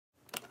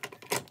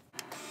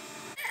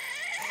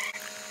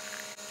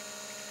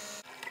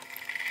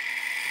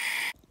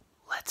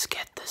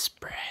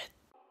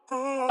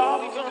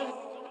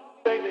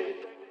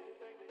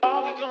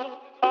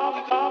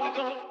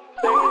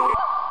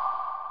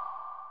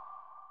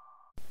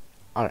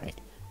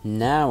Alright,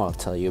 now I'll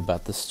tell you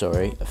about the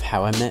story of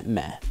how I met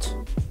Matt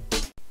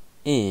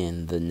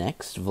in the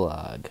next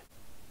vlog.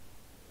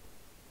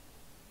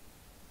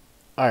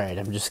 Alright,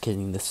 I'm just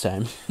kidding this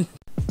time.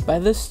 By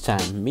this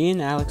time, me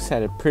and Alex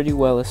had a pretty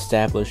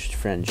well-established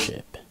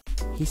friendship.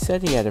 He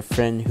said he had a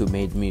friend who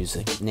made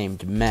music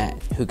named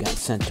Matt who got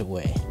sent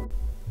away.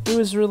 It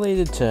was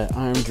related to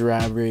armed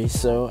robbery,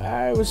 so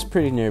I was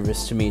pretty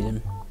nervous to meet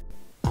him.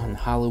 On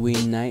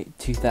Halloween night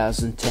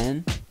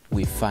 2010,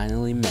 we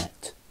finally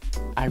met.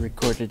 I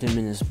recorded him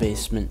in his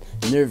basement,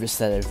 nervous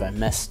that if I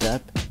messed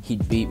up,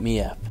 he'd beat me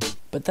up.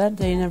 But that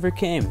day never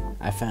came.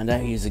 I found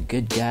out he was a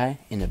good guy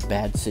in a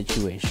bad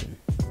situation.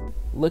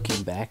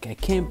 Looking back, I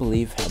can't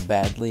believe how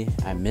badly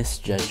I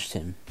misjudged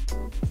him,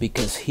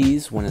 because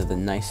he's one of the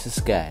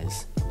nicest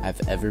guys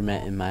I've ever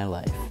met in my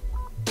life.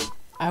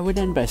 I would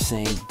end by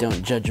saying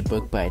don't judge a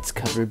book by its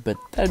cover, but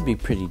that'd be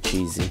pretty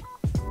cheesy.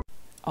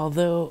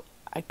 Although,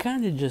 I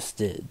kinda just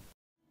did.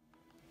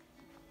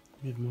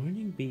 Good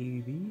morning,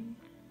 baby.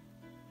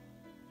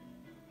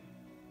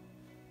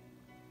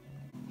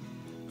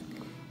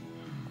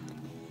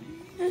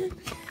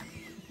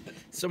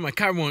 So my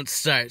car won't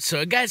start, so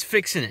a guy's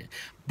fixing it.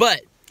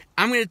 But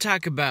I'm going to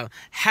talk about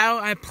how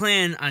I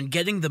plan on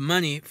getting the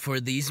money for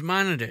these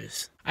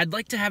monitors. I'd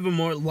like to have a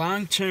more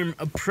long-term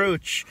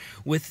approach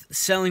with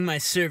selling my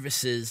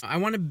services. I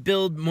want to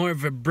build more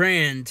of a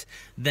brand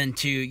than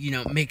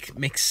to,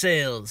 make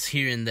sales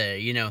here and there.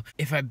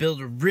 If I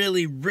build a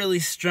really, really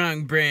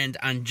strong brand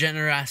on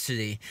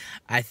generosity,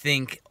 I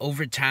think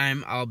over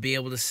time I'll be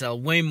able to sell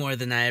way more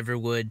than I ever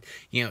would,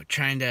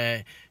 trying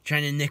to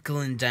nickel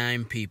and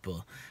dime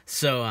people.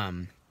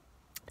 So,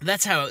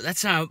 that's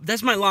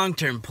my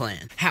long-term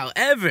plan.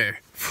 However,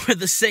 for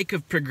the sake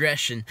of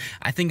progression,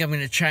 I think I'm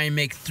going to try and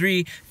make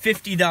 3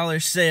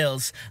 $50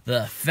 sales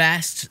the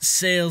fast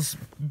sales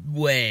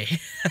way.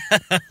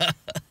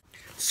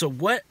 So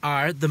what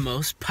are the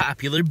most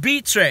popular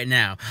beats right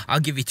now? I'll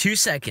give you 2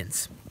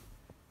 seconds.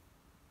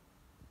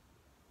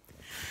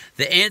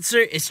 The answer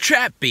is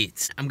trap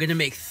beats. I'm going to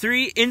make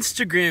 3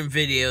 Instagram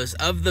videos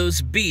of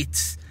those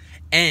beats,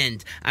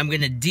 and I'm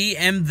going to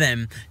DM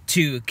them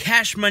to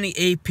Cash Money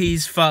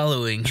AP's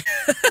following.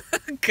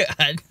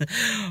 God.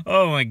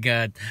 Oh my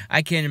God.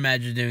 I can't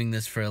imagine doing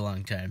this for a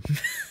long time.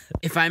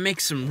 If I make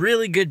some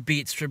really good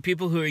beats for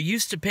people who are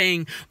used to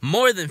paying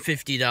more than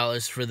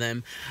 $50 for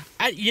them,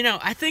 I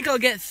think I'll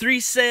get 3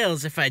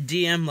 sales if I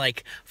DM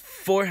like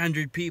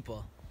 400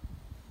 people.